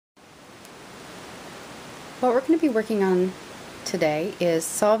What we're going to be working on today is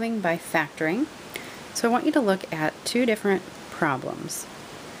solving by factoring. So I want you to look at two different problems.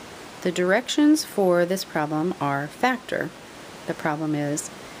 The directions for this problem are factor. The problem is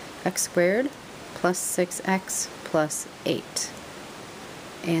x squared plus 6x plus 8.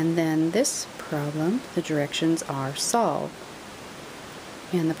 And then this problem, the directions are solve.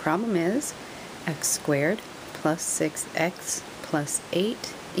 And the problem is x squared plus 6x plus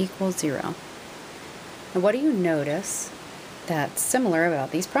 8 equals 0. Now what do you notice that's similar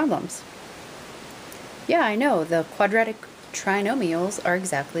about these problems? Yeah, I know, the quadratic trinomials are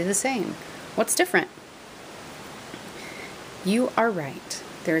exactly the same. What's different? You are right.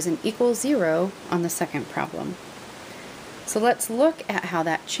 There's an equal 0 on the second problem. So let's look at how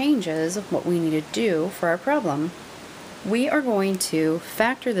that changes what we need to do for our problem. We are going to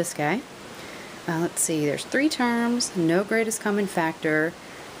factor this guy. Let's see, there's 3 terms, no greatest common factor,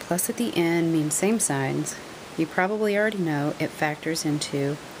 plus at the end means same signs. You probably already know it factors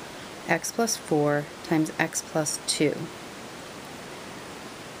into x plus 4 times x plus 2.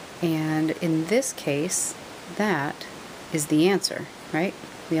 And in this case, that is the answer, right?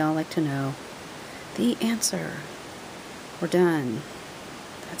 We all like to know the answer. We're done.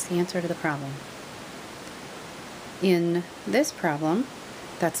 That's the answer to the problem. In this problem,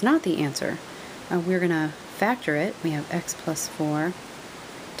 that's not the answer. We're going to factor it. We have x plus 4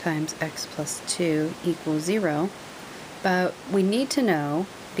 times x plus 2 equals 0. But we need to know,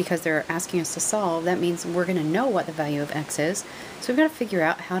 because they're asking us to solve, that means we're going to know what the value of x is. So we've got to figure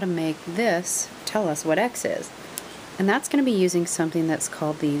out how to make this tell us what x is. And that's going to be using something that's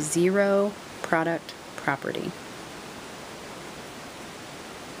called the zero product property.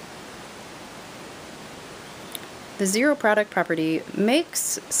 The zero product property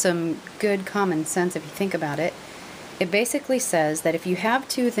makes some good common sense if you think about it. It basically says that if you have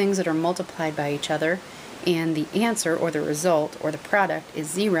two things that are multiplied by each other and the answer or the result or the product is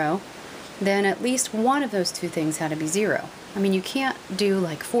 0, then at least one of those two things had to be 0. I mean, you can't do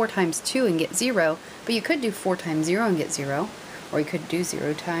like 4 times 2 and get 0, but you could do 4 times 0 and get 0, or you could do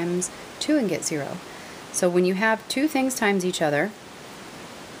 0 times 2 and get 0. So when you have two things times each other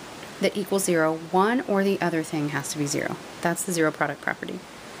that equals 0, one or the other thing has to be 0. That's the zero product property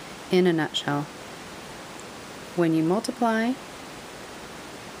in a nutshell. When you multiply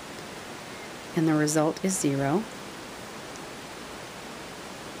and the result is 0,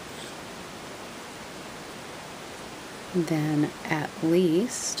 then at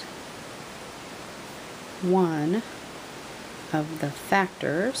least one of the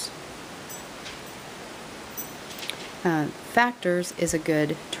factors, factors is a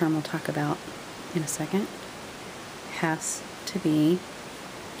good term we'll talk about in a second, has to be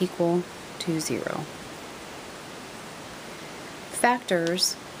equal to 0.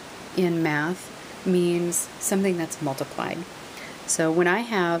 Factors in math means something that's multiplied. So when I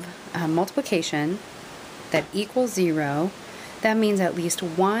have a multiplication that equals 0, that means at least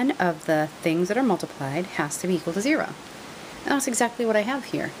one of the things that are multiplied has to be equal to 0. And that's exactly what I have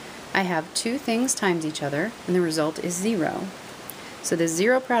here. I have two things times each other, and the result is 0. So the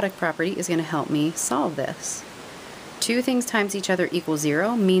zero product property is going to help me solve this. Two things times each other equals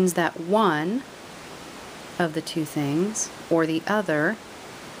 0 means that one of the two things, or the other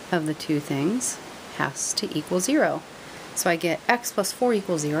of the two things, has to equal 0. So I get x plus 4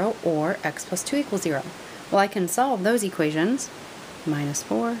 equals 0, or x plus 2 equals 0. Well, I can solve those equations. Minus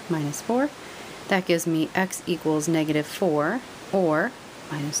 4, minus 4. That gives me x equals negative 4, or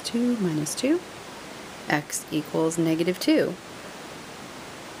minus 2, minus 2. X equals negative 2.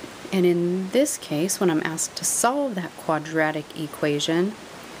 And in this case, when I'm asked to solve that quadratic equation,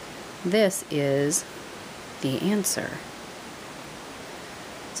 this is the answer.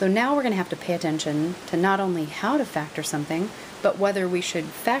 So now we're going to have to pay attention to not only how to factor something, but whether we should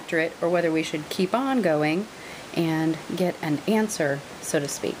factor it or whether we should keep on going and get an answer, so to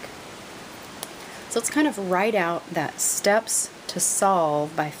speak. So let's kind of write out that steps to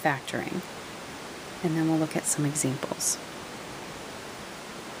solve by factoring, and then we'll look at some examples.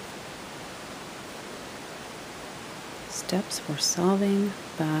 Steps for solving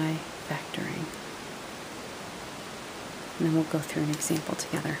by factoring. And then we'll go through an example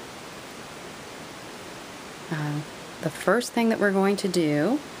together. The first thing that we're going to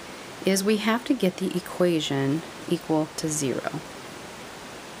do is we have to get the equation equal to 0.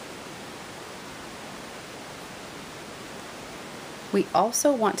 We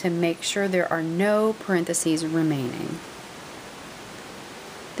also want to make sure there are no parentheses remaining.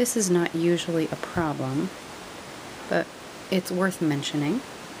 This is not usually a problem, but it's worth mentioning.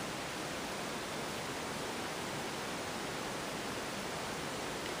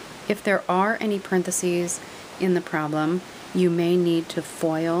 If there are any parentheses in the problem, you may need to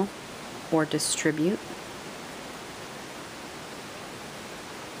FOIL or distribute.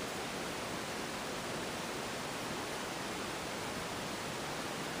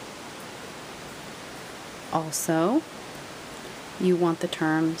 Also, you want the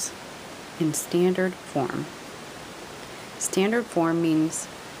terms in standard form. Standard form means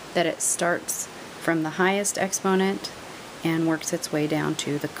that it starts from the highest exponent and works its way down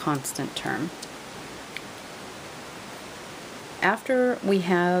to the constant term. After we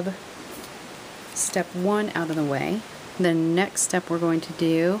have step 1 out of the way, the next step we're going to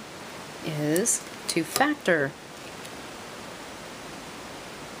do is to factor.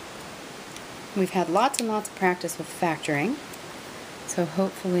 We've had lots and lots of practice with factoring, so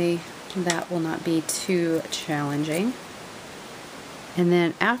hopefully that will not be too challenging. And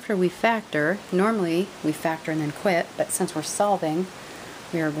then after we factor, normally we factor and then quit, but since we're solving,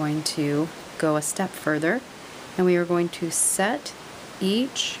 we are going to go a step further, and we are going to set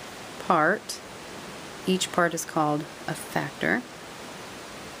each part is called a factor,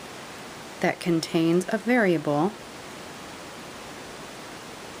 that contains a variable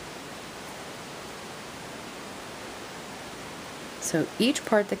So each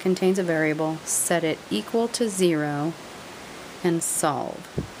part that contains a variable, set it equal to 0 and solve.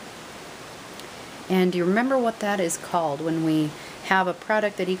 And do you remember what that is called when we have a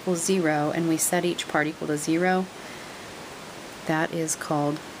product that equals 0 and we set each part equal to 0? That is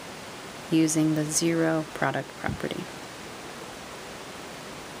called using the zero product property.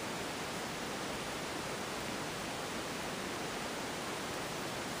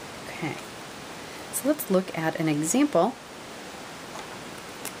 Okay, so let's look at an example,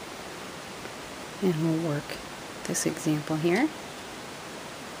 and we'll work this example here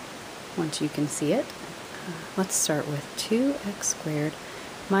once you can see it. Let's start with 2x squared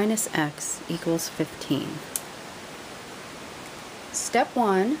minus x equals 15. Step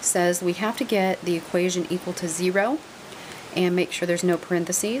 1 says we have to get the equation equal to 0 and make sure there's no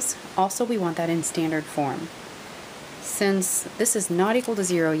parentheses. Also, we want that in standard form. Since this is not equal to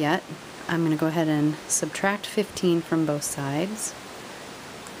 0 yet, I'm going to go ahead and subtract 15 from both sides,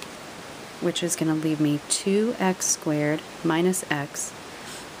 which is going to leave me 2x squared minus x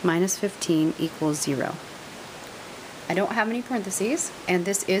minus 15 equals 0. I don't have any parentheses, and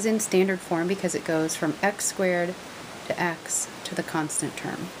this is in standard form because it goes from x squared to x to the constant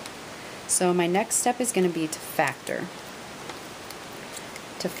term. So my next step is going to be to factor.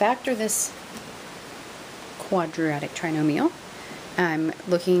 To factor this quadratic trinomial, I'm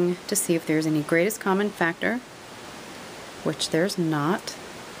looking to see if there's any greatest common factor, which there's not.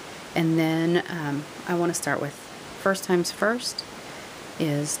 And then I want to start with first times first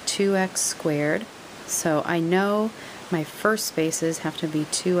is 2x squared. So I know my first spaces have to be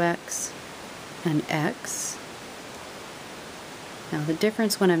 2x and x. Now the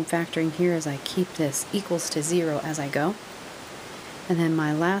difference when I'm factoring here is I keep this equals to 0 as I go. And then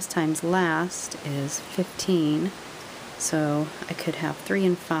my last times last is 15. So I could have 3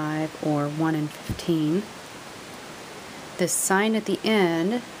 and 5 or 1 and 15. This sign at the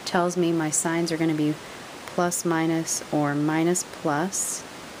end tells me my signs are going to be plus minus or minus plus.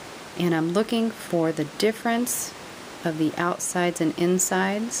 And I'm looking for the difference of the outsides and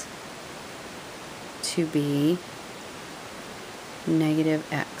insides to be negative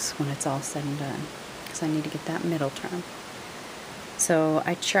x when it's all said and done, because I need to get that middle term. So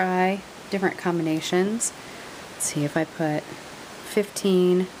I try different combinations. Let's see, if I put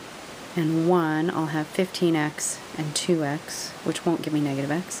 15 and 1, I'll have 15x and 2x, which won't give me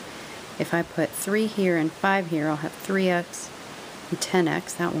negative x. If I put 3 here and 5 here, I'll have 3x and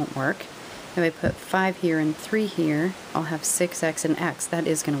 10x. That won't work. If I put 5 here and 3 here, I'll have 6x and x. That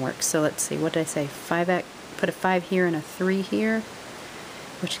is going to work. So let's see, what did I say? 5x. Put a 5 here and a 3 here,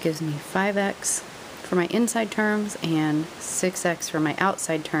 which gives me 5x for my inside terms and 6x for my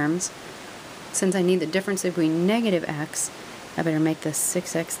outside terms. Since I need the difference between negative x, I better make the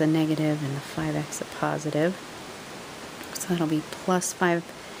 6x the negative and the 5x the positive. So that'll be plus 5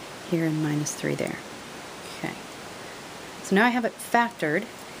 here and minus 3 there. Okay. So now I have it factored,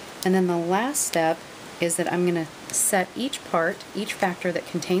 and then the last step is that I'm going to set each part, each factor that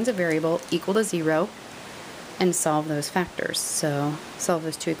contains a variable equal to 0, and solve those factors. So solve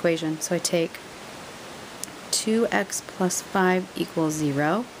those two equations. So I take 2x plus 5 equals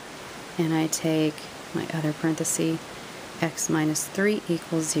 0, and I take my other parenthesis, x minus 3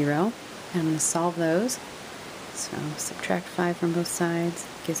 equals 0, and I'm going to solve those. So subtract 5 from both sides,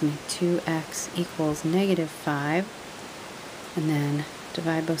 gives me 2x equals negative 5, and then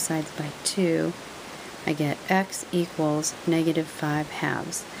divide both sides by 2, I get x equals negative 5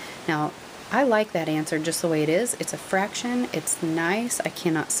 halves. Now, I like that answer just the way it is. It's a fraction. It's nice. I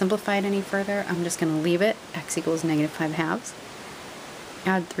cannot simplify it any further. I'm just going to leave it. X equals negative 5 halves.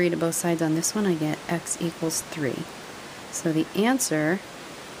 Add 3 to both sides on this one. I get x equals 3. So the answer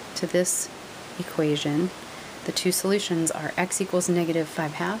to this equation, the two solutions are x equals negative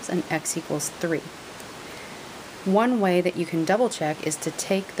 5 halves and x equals 3. One way that you can double check is to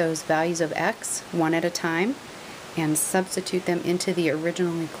take those values of x one at a time and substitute them into the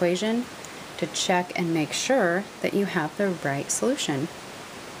original equation to check and make sure that you have the right solution.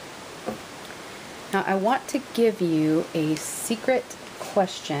 Now I want to give you a secret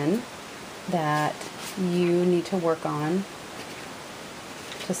question that you need to work on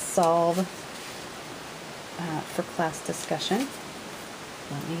to solve for class discussion.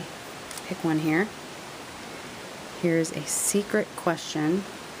 Let me pick one here. Here's a secret question.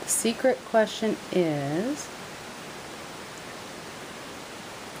 The secret question is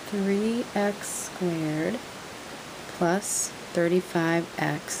 3x squared plus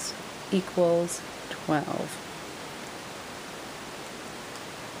 35x equals 12.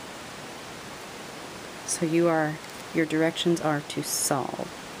 So your directions are to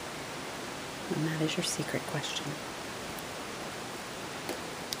solve. And that is your secret question.